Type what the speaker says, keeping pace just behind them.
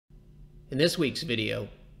In this week's video,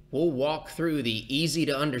 we'll walk through the easy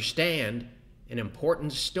to understand and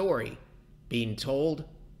important story being told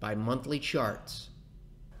by monthly charts.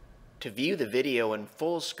 To view the video in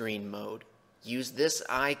full screen mode, use this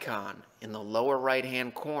icon in the lower right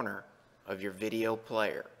hand corner of your video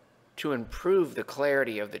player. To improve the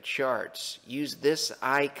clarity of the charts, use this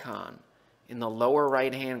icon in the lower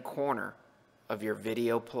right hand corner of your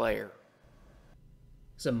video player.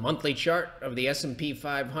 It's a monthly chart of the S&P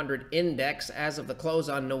 500 index as of the close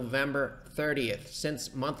on November 30th.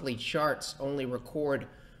 Since monthly charts only record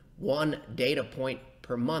one data point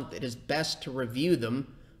per month, it is best to review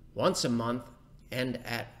them once a month and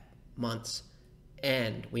at month's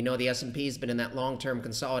end. We know the S&P has been in that long-term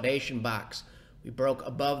consolidation box. We broke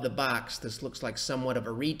above the box. This looks like somewhat of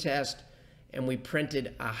a retest, and we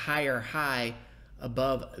printed a higher high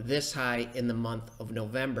above this high in the month of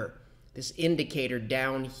November. This indicator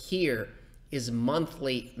down here is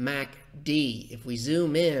monthly MACD. If we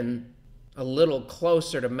zoom in a little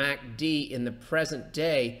closer to MACD in the present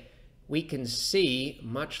day, we can see,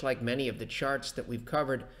 much like many of the charts that we've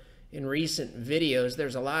covered in recent videos,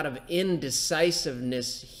 there's a lot of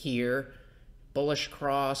indecisiveness here. Bullish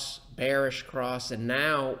cross, bearish cross, and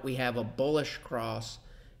now we have a bullish cross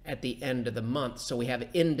at the end of the month. So we have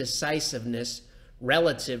indecisiveness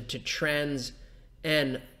relative to trends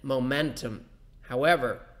and momentum.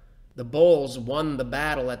 However, the bulls won the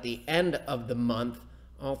battle at the end of the month.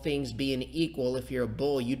 All things being equal, if you're a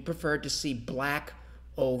bull, you'd prefer to see black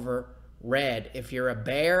over red. If you're a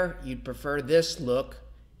bear, you'd prefer this look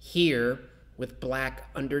here with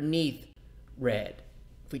black underneath red.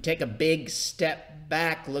 If we take a big step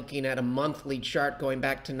back looking at a monthly chart going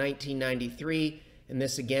back to 1993, and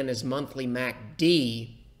this again is monthly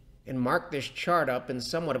MACD, and mark this chart up in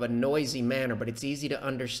somewhat of a noisy manner, but it's easy to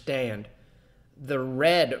understand. The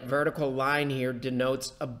red vertical line here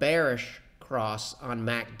denotes a bearish cross on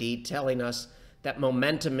MACD, telling us that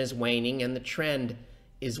momentum is waning and the trend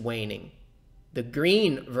is waning. The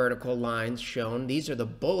green vertical lines shown, these are the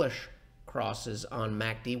bullish crosses on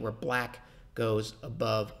MACD, where black goes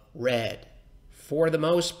above red. For the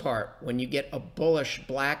most part, when you get a bullish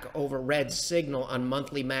black over red signal on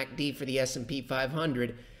monthly MACD for the S&P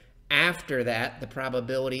 500, after that, the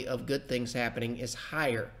probability of good things happening is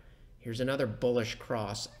higher. Here's another bullish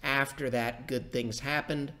cross. After that, good things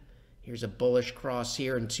happened. Here's a bullish cross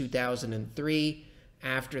here in 2003.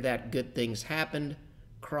 After that, good things happened.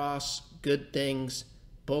 Cross, good things,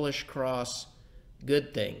 bullish cross,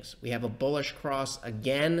 good things. We have a bullish cross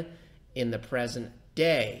again in the present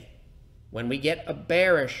day. When we get a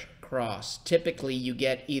bearish cross, typically you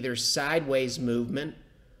get either sideways movement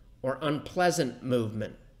or unpleasant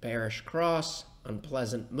movement. Bearish cross,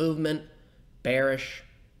 unpleasant movement, bearish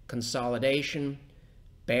consolidation,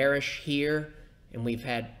 bearish here, and we've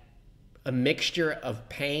had a mixture of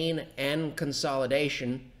pain and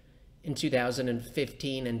consolidation in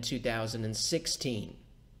 2015 and 2016.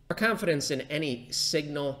 Our confidence in any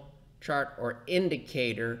signal, chart, or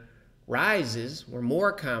indicator rises. We're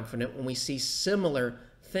more confident when we see similar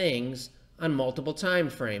things on multiple time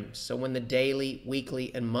frames. So when the daily,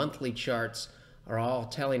 weekly, and monthly charts are all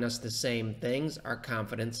telling us the same things, our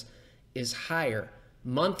confidence is higher.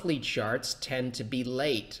 Monthly charts tend to be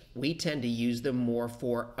late. We tend to use them more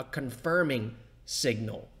for a confirming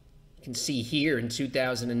signal. You can see here in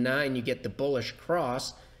 2009, you get the bullish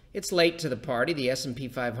cross. It's late to the party. The S&P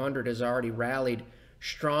 500 has already rallied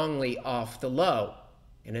strongly off the low.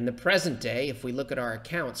 And in the present day, if we look at our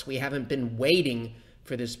accounts, we haven't been waiting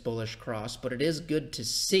for this bullish cross, but it is good to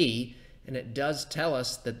see, and it does tell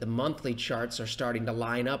us that the monthly charts are starting to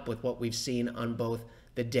line up with what we've seen on both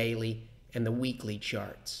the daily and the weekly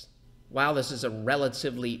charts. While this is a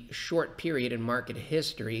relatively short period in market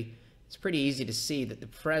history, it's pretty easy to see that the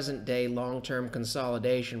present day long-term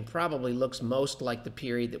consolidation probably looks most like the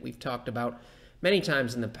period that we've talked about many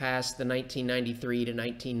times in the past, the 1993 to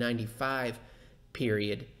 1995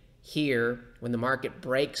 period. Here, when the market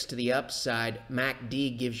breaks to the upside,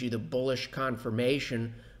 MACD gives you the bullish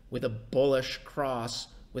confirmation with a bullish cross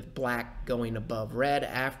with black going above red.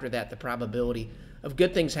 After that, the probability of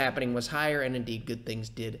good things happening was higher, and indeed good things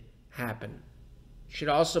did happen. It should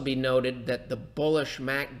also be noted that the bullish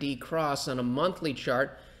MACD cross on a monthly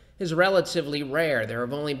chart is relatively rare. There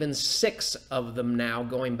have only been 6 of them now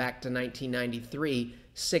going back to 1993,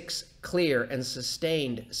 6 clear and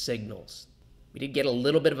sustained signals. We did get a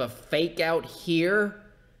little bit of a fake out here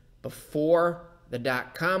before the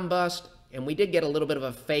dot-com bust, and we did get a little bit of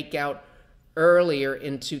a fake out earlier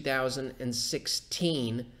in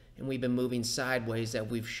 2016, and we've been moving sideways as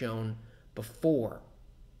we've shown before.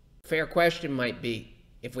 Fair question might be,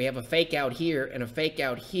 if we have a fake out here and a fake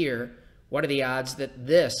out here, What are the odds that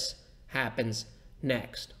this happens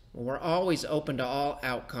next? Well, we're always open to all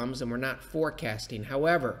outcomes, and we're not forecasting.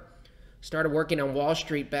 However, started working on Wall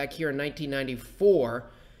Street back here in 1994,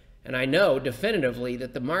 and I know definitively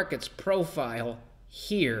that the market's profile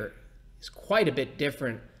here is quite a bit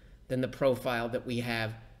different than the profile that we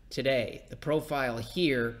have today. The profile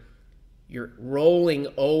here, you're rolling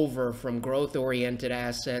over from growth-oriented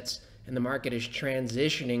assets, and the market is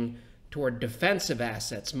transitioning toward defensive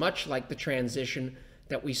assets, much like the transition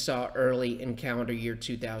that we saw early in calendar year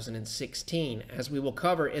 2016. As we will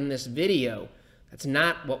cover in this video, that's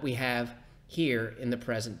not what we have here in the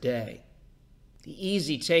present day. The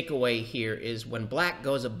easy takeaway here is when black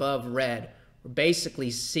goes above red, we're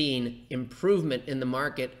basically seeing improvement in the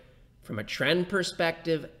market from a trend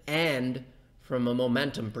perspective and from a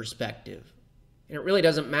momentum perspective. And it really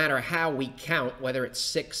doesn't matter how we count, whether it's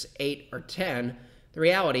 6, 8, or 10. The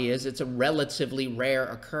reality is it's a relatively rare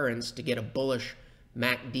occurrence to get a bullish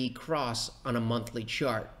MACD cross on a monthly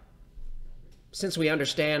chart. Since we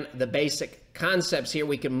understand the basic concepts here,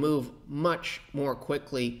 we can move much more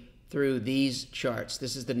quickly through these charts.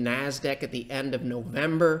 This is the NASDAQ at the end of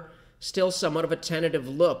November. Still somewhat of a tentative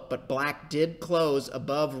look, but black did close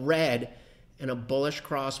above red, and a bullish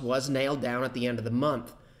cross was nailed down at the end of the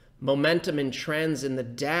month. Momentum and trends in the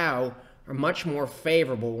Dow are much more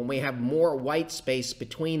favorable. When we have more white space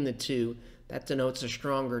between the two, that denotes a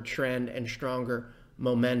stronger trend and stronger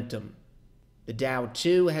momentum. The Dow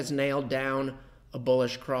too has nailed down a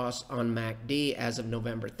bullish cross on MACD as of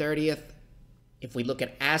November 30th. If we look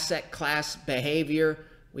at asset class behavior,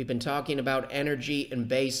 we've been talking about energy and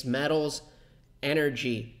base metals.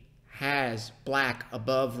 Energy has black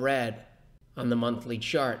above red on the monthly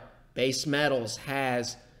chart. Base metals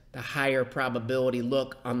has the higher probability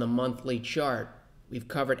look on the monthly chart. We've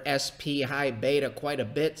covered SP high beta quite a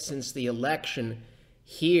bit since the election.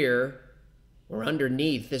 Here, or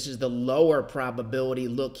underneath, this is the lower probability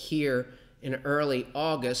look here in early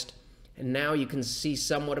August. And now you can see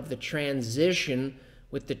somewhat of the transition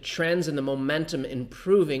with the trends and the momentum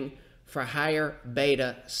improving for higher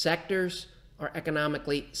beta sectors or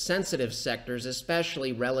economically sensitive sectors,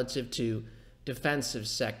 especially relative to defensive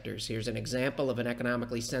sectors. Here's an example of an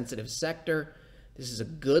economically sensitive sector. This is a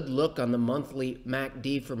good look on the monthly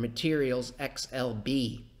MACD for materials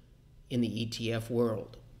XLB in the ETF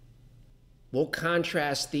world. We'll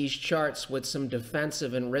contrast these charts with some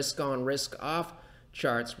defensive and risk-on, risk-off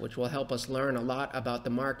charts, which will help us learn a lot about the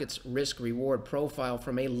market's risk-reward profile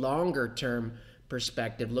from a longer-term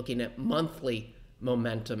perspective, looking at monthly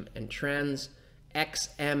momentum and trends.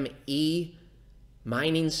 XME,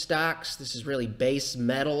 mining stocks. This is really base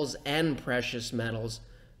metals and precious metals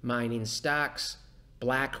mining stocks.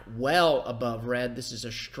 Black well above red. This is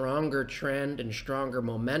a stronger trend and stronger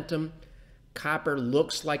momentum. Copper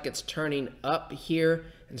looks like it's turning up here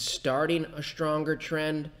and starting a stronger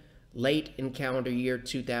trend late in calendar year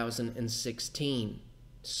 2016.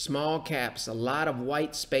 Small caps, a lot of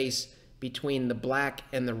white space between the black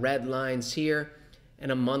and the red lines here,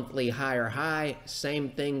 and a monthly higher high. Same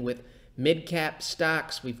thing with mid-cap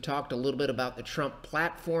stocks. We've talked a little bit about the Trump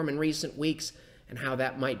platform in recent weeks and how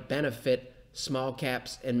that might benefit small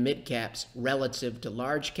caps and mid caps relative to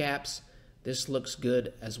large caps. This looks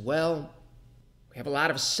good as well. We have a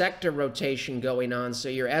lot of sector rotation going on, so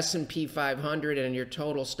your S&P 500 and your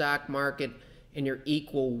total stock market and your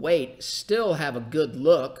equal weight still have a good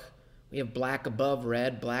look. We have black above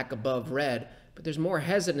red, but there's more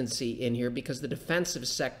hesitancy in here because the defensive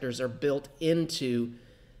sectors are built into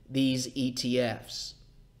these ETFs.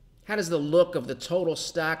 How does the look of the total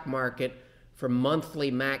stock market for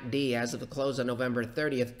monthly MACD as of the close on November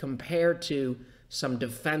 30th compare to some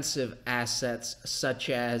defensive assets such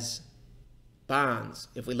as bonds?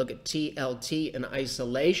 If we look at TLT in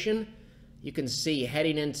isolation, you can see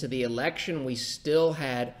heading into the election, we still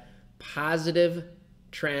had positive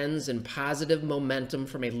trends and positive momentum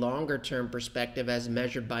from a longer-term perspective as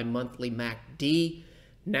measured by monthly MACD.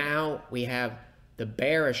 Now we have the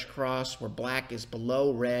bearish cross where black is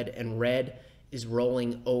below red and red is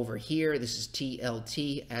rolling over here. This is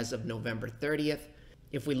TLT as of November 30th.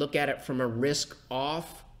 If we look at it from a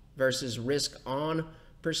risk-off versus risk-on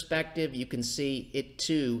perspective, you can see it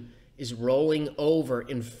too is rolling over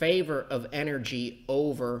in favor of energy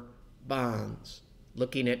over bonds.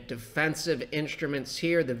 Looking at defensive instruments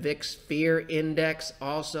here, the VIX Fear Index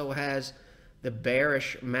also has the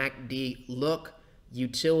bearish MACD look.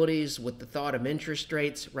 Utilities, with the thought of interest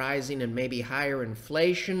rates rising and maybe higher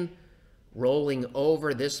inflation, rolling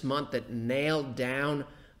over this month, that nailed down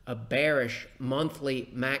a bearish monthly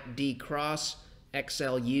MACD cross,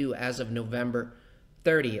 XLU, as of November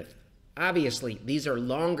 30th. Obviously, these are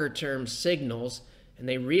longer-term signals, and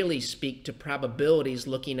they really speak to probabilities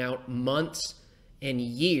looking out months and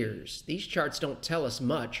years. These charts don't tell us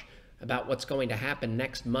much about what's going to happen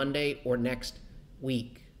next Monday or next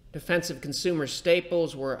week. Defensive consumer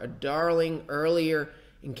staples were a darling earlier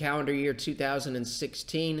in calendar year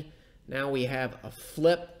 2016. Now we have a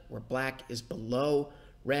flip where black is below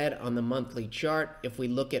red on the monthly chart. If we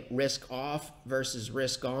look at risk off versus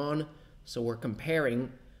risk on, so we're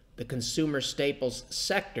comparing the consumer staples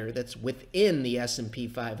sector that's within the S&P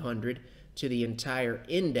 500 to the entire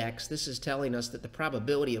index, this is telling us that the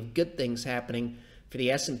probability of good things happening for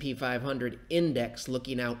the S&P 500 index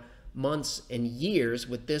looking out months and years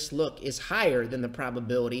with this look is higher than the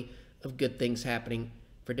probability of good things happening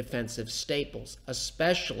for defensive staples,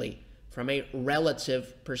 especially from a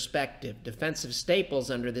relative perspective. Defensive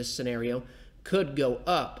staples under this scenario could go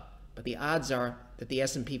up, but the odds are that the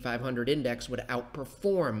S&P 500 index would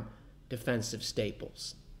outperform defensive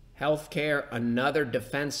staples. Healthcare, another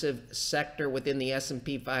defensive sector within the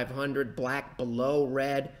S&P 500, black below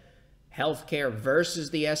red. Healthcare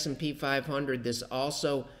versus the S&P 500, this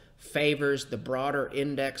also favors the broader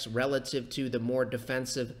index relative to the more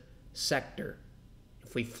defensive sector.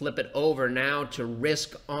 If we flip it over now to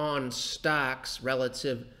risk-on stocks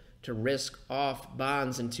relative to risk-off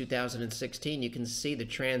bonds in 2016, you can see the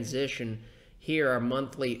transition here. Our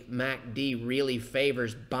monthly MACD really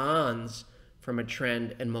favors bonds from a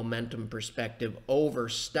trend and momentum perspective over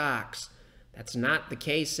stocks. That's not the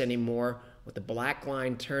case anymore with the black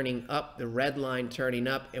line turning up, the red line turning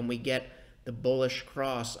up, and we get the bullish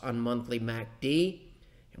cross on monthly MACD.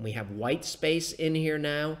 And we have white space in here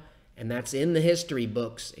now, and that's in the history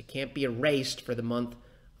books. It can't be erased for the month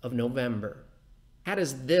of November. How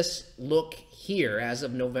does this look here as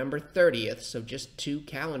of November 30th, so just 2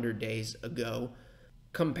 calendar days ago,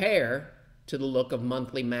 compare to the look of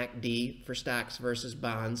monthly MACD for stocks versus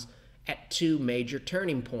bonds at 2 major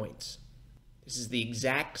turning points? This is the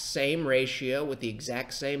exact same ratio with the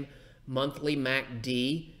exact same monthly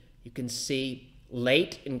MACD. You can see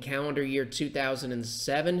late in calendar year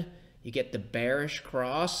 2007, you get the bearish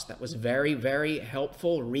cross. That was very, very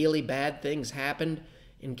helpful. Really bad things happened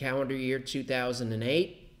in calendar year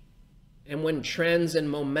 2008. And when trends and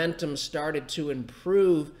momentum started to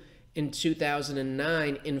improve in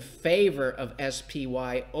 2009 in favor of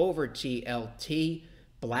SPY over TLT,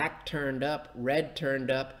 black turned up, red turned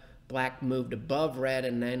up, black moved above red,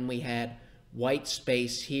 and then we had white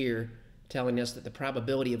space here telling us that the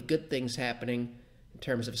probability of good things happening in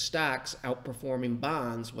terms of stocks outperforming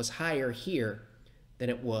bonds was higher here than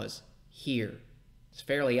it was here. It's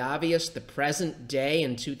fairly obvious the present day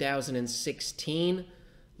in 2016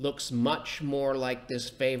 looks much more like this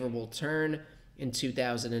favorable turn in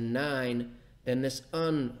 2009 than this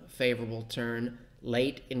unfavorable turn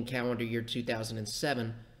late in calendar year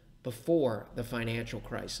 2007 before the financial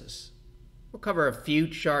crisis. We'll cover a few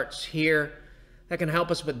charts here that can help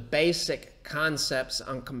us with basic concepts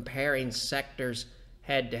on comparing sectors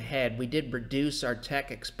head to head. We did reduce our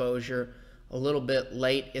tech exposure a little bit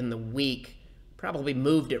late in the week, probably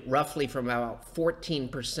moved it roughly from about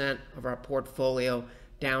 14% of our portfolio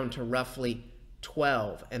down to roughly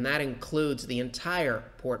 12%, and that includes the entire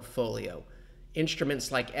portfolio.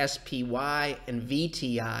 Instruments like SPY and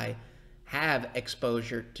VTI have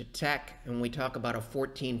exposure to tech, and we talk about a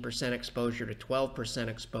 14% exposure to 12%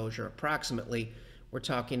 exposure approximately. We're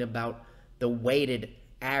talking about the weighted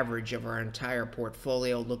average of our entire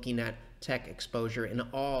portfolio looking at tech exposure in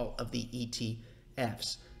all of the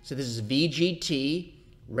ETFs. So this is VGT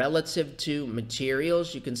relative to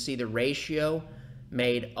materials. You can see the ratio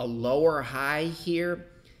made a lower high here,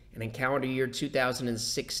 and in calendar year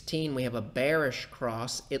 2016 we have a bearish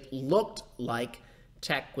cross. It looked like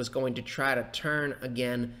tech was going to try to turn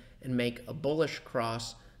again and make a bullish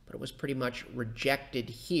cross, but it was pretty much rejected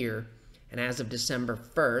here. And as of December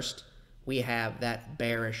 1st, we have that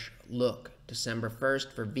bearish look. December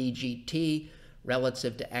 1st for VGT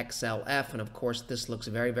relative to XLF, and of course this looks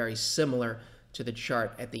very, very similar to the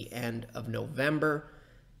chart at the end of November.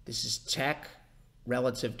 This is tech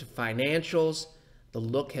relative to financials. The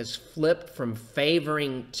look has flipped from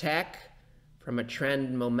favoring tech from a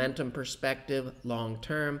trend momentum perspective long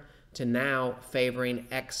term to now favoring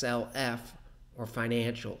XLF or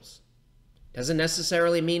financials. Doesn't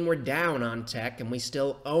necessarily mean we're down on tech and we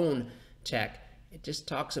still own tech. It just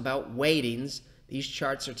talks about weightings. These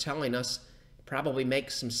charts are telling us it probably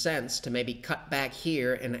makes some sense to maybe cut back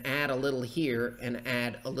here and add a little here and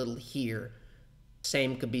add a little here.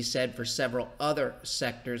 Same could be said for several other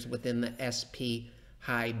sectors within the SP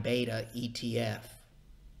High Beta ETF.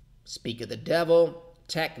 Speak of the devil,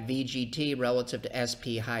 Tech VGT relative to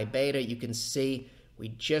SP high beta. You can see we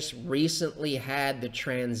just recently had the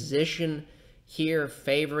transition here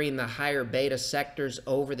favoring the higher beta sectors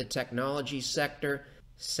over the technology sector.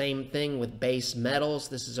 Same thing with base metals.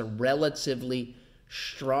 This is a relatively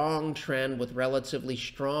strong trend with relatively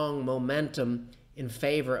strong momentum in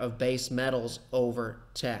favor of base metals over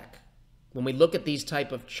tech. When we look at these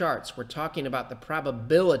type of charts, we're talking about the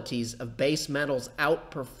probabilities of base metals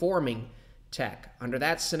outperforming tech. Under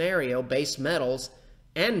that scenario, base metals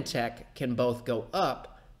and tech can both go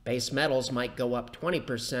up. Base metals might go up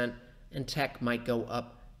 20% and tech might go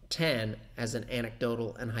up 10 as an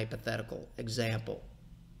anecdotal and hypothetical example.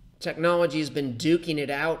 Technology has been duking it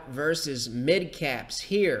out versus mid caps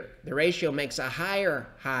here. The ratio makes a higher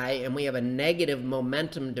high and we have a negative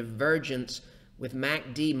momentum divergence with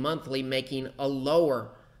MACD monthly making a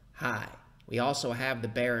lower high. We also have the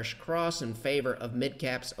bearish cross in favor of mid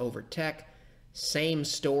caps over tech. Same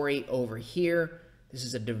story over here. This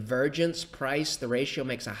is a divergence price. The ratio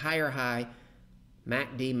makes a higher high.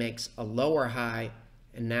 MACD makes a lower high.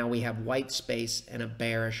 And now we have white space and a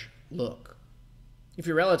bearish look. If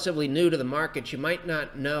you're relatively new to the market, you might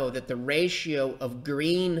not know that the ratio of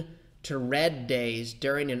green to red days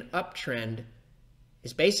during an uptrend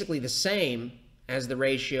is basically the same as the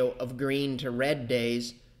ratio of green to red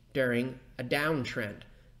days during a downtrend.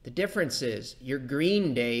 The difference is your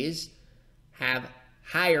green days have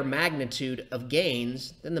higher magnitude of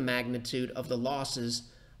gains than the magnitude of the losses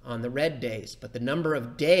on the red days. But the number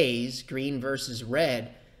of days, green versus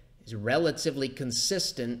red, is relatively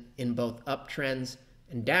consistent in both uptrends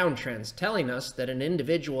and downtrends, telling us that an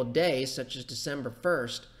individual day, such as December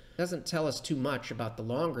 1st, doesn't tell us too much about the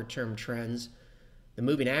longer-term trends. The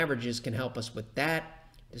moving averages can help us with that.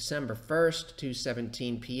 December 1st,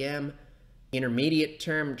 2:17 p.m. Intermediate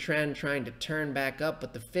term trend trying to turn back up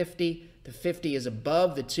with the 50. The 50 is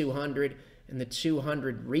above the 200, and the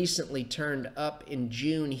 200 recently turned up in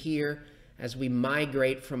June here as we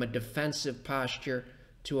migrate from a defensive posture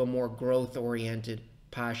to a more growth-oriented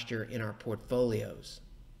posture in our portfolios.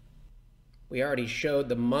 We already showed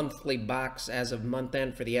the monthly box as of month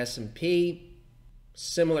end for the S&P.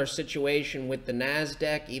 Similar situation with the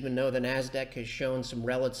NASDAQ. Even though the NASDAQ has shown some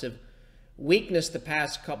relative weakness the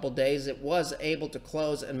past couple days, it was able to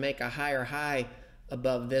close and make a higher high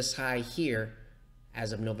above this high here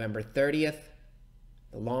as of November 30th.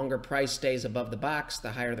 The longer price stays above the box,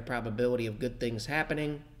 the higher the probability of good things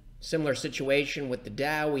happening. Similar situation with the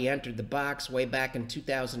Dow. We entered the box way back in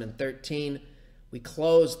 2013. We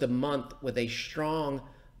closed the month with a strong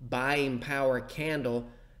buying power candle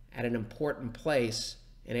at an important place,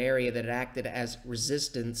 an area that acted as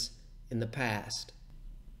resistance in the past.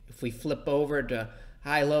 If we flip over to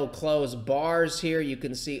high-low close bars here, you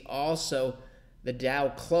can see also the Dow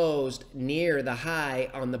closed near the high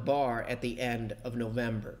on the bar at the end of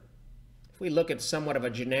November. If we look at somewhat of a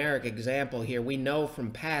generic example here, we know from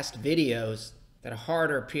past videos that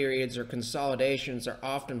harder periods or consolidations are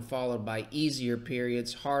often followed by easier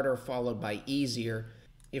periods, harder followed by easier.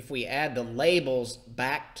 If we add the labels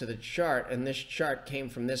back to the chart, and this chart came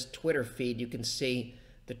from this Twitter feed, you can see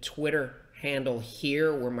the Twitter handle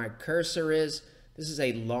here where my cursor is. This is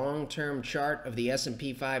a long-term chart of the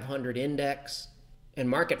S&P 500 index. And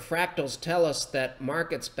market fractals tell us that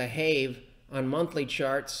markets behave on monthly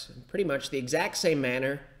charts in pretty much the exact same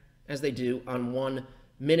manner as they do on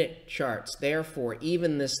 1-minute charts. Therefore,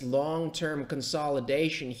 even this long-term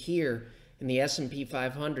consolidation here in the S&P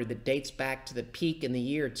 500 that dates back to the peak in the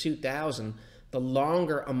year 2000, the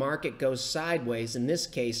longer a market goes sideways, in this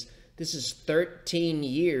case, this is 13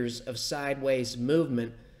 years of sideways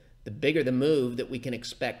movement, the bigger the move that we can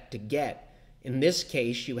expect to get. In this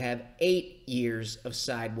case, you have 8 years of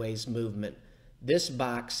sideways movement. This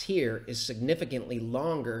box here is significantly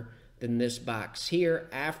longer than this box here.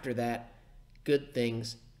 After that, good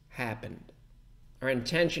things happened. Our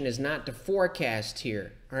intention is not to forecast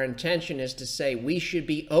here. Our intention is to say we should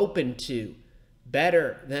be open to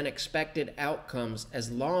better than expected outcomes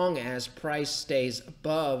as long as price stays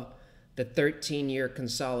above the 13-year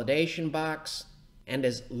consolidation box and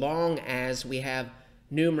as long as we have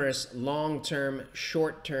numerous long-term,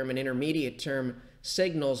 short-term, and intermediate-term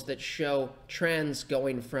signals that show trends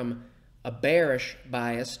going from a bearish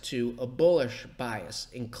bias to a bullish bias,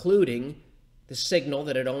 including the signal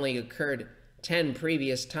that had only occurred 10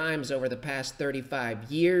 previous times over the past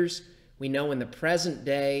 35 years. We know in the present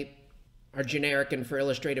day, our generic and for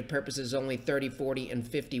illustrative purposes only 30, 40, and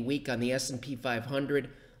 50 week on the S&P 500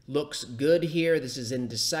 looks good here. This is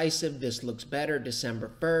indecisive. This looks better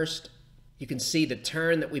December 1st. You can see the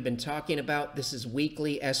turn that we've been talking about. This is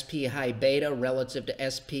weekly SP high beta relative to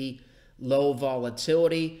SP low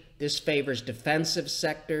volatility. This favors defensive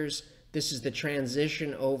sectors. This is the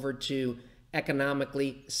transition over to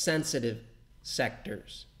economically sensitive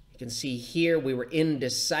sectors. You can see here we were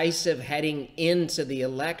indecisive heading into the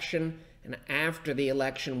election, and after the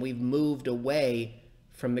election we've moved away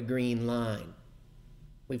from the green line.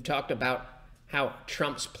 We've talked about how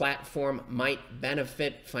Trump's platform might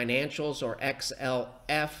benefit financials or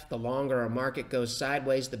XLF. The longer a market goes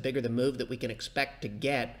sideways, the bigger the move that we can expect to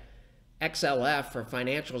get. XLF, or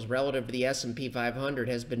financials relative to the S&P 500,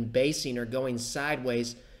 has been basing or going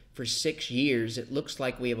sideways for 6 years. It looks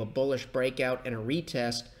like we have a bullish breakout and a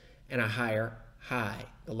retest and a higher high.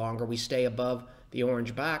 The longer we stay above the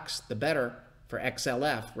orange box, the better for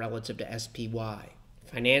XLF relative to SPY.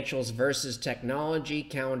 Financials versus technology,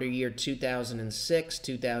 calendar year 2006,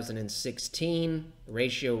 2016. The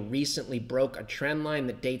ratio recently broke a trend line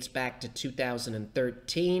that dates back to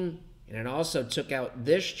 2013. And it also took out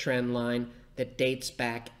this trend line that dates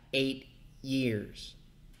back 8 years.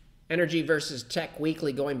 Energy versus tech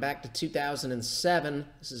weekly going back to 2007.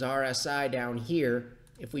 This is RSI down here.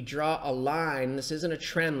 If we draw a line, this isn't a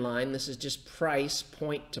trend line. This is just price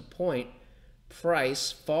point to point.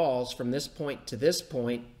 Price falls from this point to this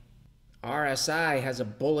point. RSI has a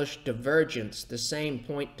bullish divergence. The same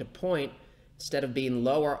point to point, instead of being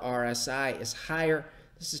lower, RSI is higher.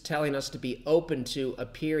 This is telling us to be open to a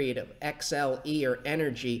period of XLE, or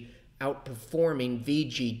energy, outperforming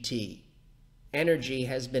VGT. Energy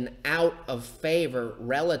has been out of favor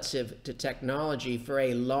relative to technology for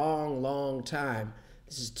a long, long time.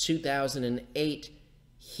 This is 2008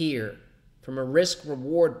 here. From a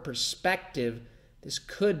risk-reward perspective, this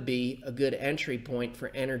could be a good entry point for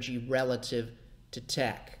energy relative to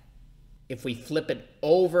tech. If we flip it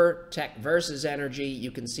over, tech versus energy,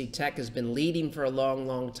 you can see tech has been leading for a long,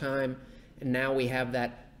 long time, and now we have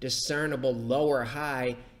that discernible lower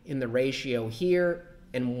high in the ratio here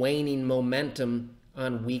and waning momentum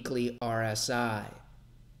on weekly RSI.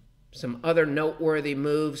 Some other noteworthy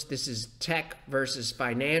moves. This is tech versus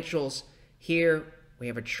financials. Here we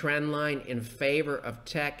have a trend line in favor of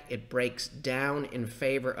tech. It breaks down in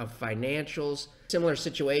favor of financials. Similar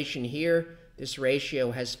situation here. This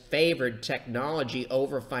ratio has favored technology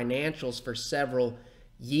over financials for several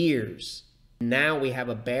years. Now we have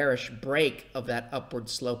a bearish break of that upward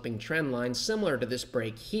sloping trend line, similar to this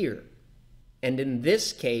break here. And in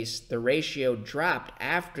this case, the ratio dropped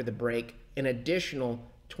after the break an additional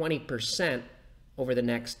 20% over the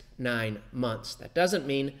next 9 months. That doesn't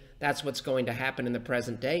mean that's what's going to happen in the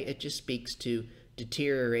present day. It just speaks to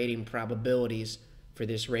deteriorating probabilities for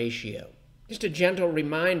this ratio. Just a gentle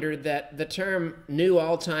reminder that the term new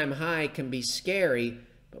all-time high can be scary,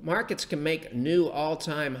 but markets can make new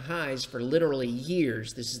all-time highs for literally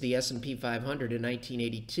years. This is the S&P 500 in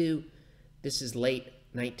 1982. This is late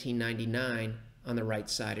 1999 on the right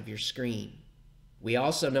side of your screen. We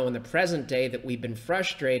also know in the present day that we've been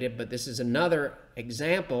frustrated, but this is another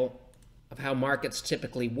example of how markets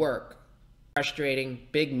typically work. Frustrating,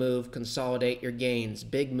 big move, consolidate your gains.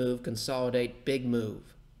 Big move, consolidate, big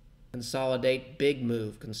move. Consolidate, big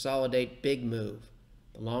move, consolidate, big move.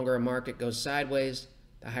 The longer a market goes sideways,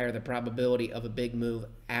 the higher the probability of a big move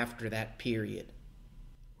after that period.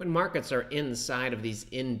 When markets are inside of these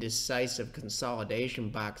indecisive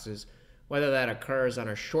consolidation boxes, whether that occurs on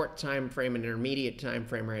a short time frame, an intermediate time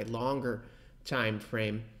frame, or a longer time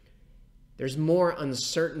frame, there's more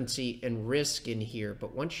uncertainty and risk in here.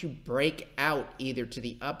 But once you break out either to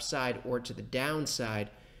the upside or to the downside,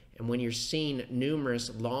 and when you're seeing numerous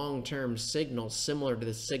long-term signals similar to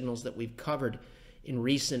the signals that we've covered in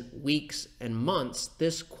recent weeks and months,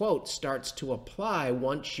 this quote starts to apply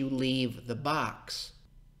once you leave the box.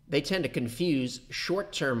 They tend to confuse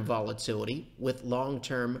short-term volatility with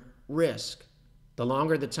long-term risk. The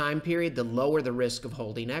longer the time period, the lower the risk of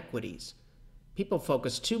holding equities. People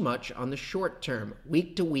focus too much on the short term,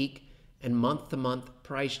 week-to-week and month-to-month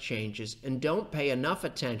price changes, and don't pay enough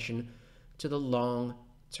attention to the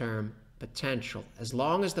long-term potential. As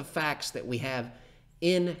long as the facts that we have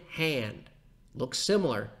in hand look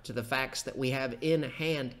similar to the facts that we have in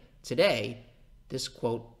hand today, this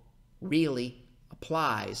quote really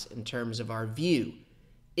applies in terms of our view.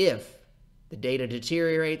 If the data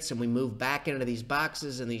deteriorates and we move back into these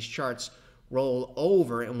boxes and these charts roll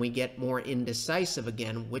over and we get more indecisive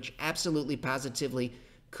again, which absolutely positively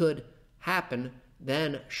could happen,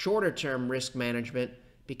 then shorter term risk management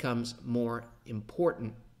becomes more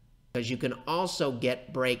important, because you can also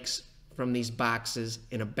get breaks from these boxes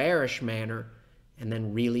in a bearish manner, and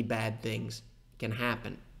then really bad things can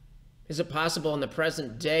happen. Is it possible in the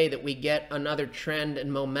present day that we get another trend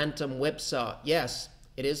and momentum whipsaw? Yes,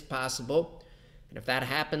 it is possible. And if that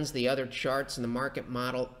happens, the other charts in the market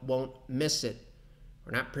model won't miss it.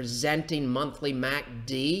 We're not presenting monthly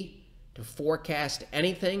MACD to forecast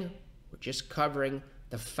anything. We're just covering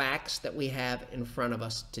the facts that we have in front of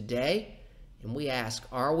us today. And we ask,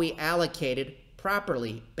 are we allocated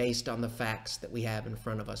properly based on the facts that we have in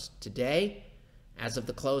front of us today? As of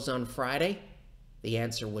the close on Friday, the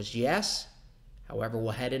answer was yes. However,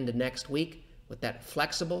 we'll head into next week with that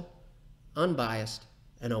flexible, unbiased,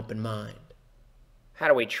 and open mind. How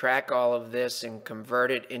do we track all of this and convert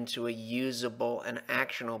it into a usable and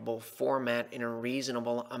actionable format in a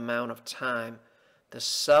reasonable amount of time? The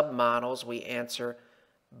submodels, we answer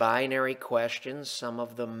binary questions, some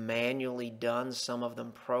of them manually done, some of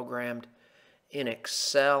them programmed in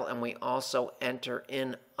Excel, and we also enter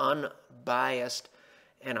in unbiased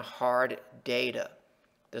and hard data.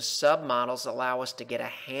 The submodels allow us to get a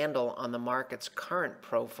handle on the market's current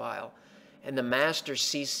profile, and the master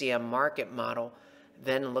CCM market model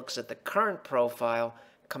then looks at the current profile,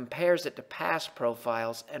 compares it to past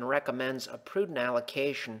profiles, and recommends a prudent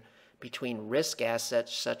allocation between risk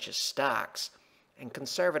assets such as stocks and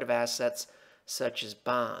conservative assets such as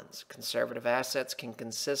bonds. Conservative assets can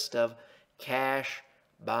consist of cash,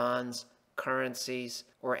 bonds, currencies,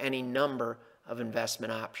 or any number of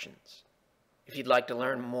investment options. If you'd like to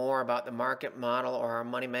learn more about the market model or our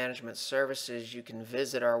money management services, you can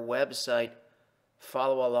visit our website,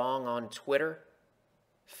 follow along on Twitter,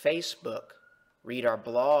 Facebook, read our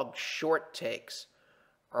blog Short Takes,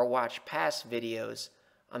 or watch past videos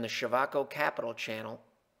on the Shavaco Capital channel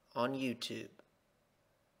on YouTube.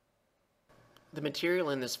 The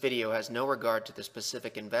material in this video has no regard to the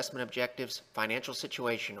specific investment objectives, financial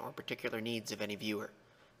situation, or particular needs of any viewer.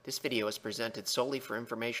 This video is presented solely for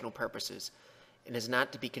informational purposes and is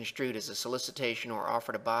not to be construed as a solicitation or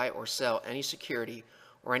offer to buy or sell any security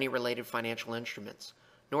or any related financial instruments,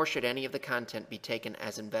 nor should any of the content be taken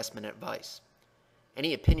as investment advice.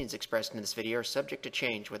 Any opinions expressed in this video are subject to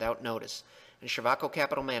change without notice, and Shavaco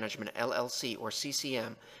Capital Management, LLC, or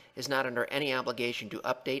CCM, is not under any obligation to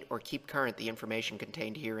update or keep current the information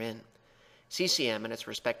contained herein. CCM and its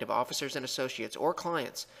respective officers and associates or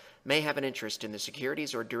clients may have an interest in the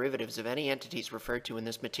securities or derivatives of any entities referred to in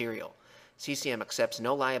this material. CCM accepts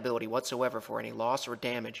no liability whatsoever for any loss or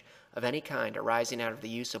damage of any kind arising out of the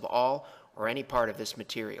use of all or any part of this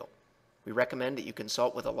material. We recommend that you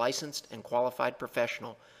consult with a licensed and qualified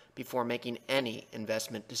professional before making any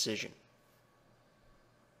investment decision.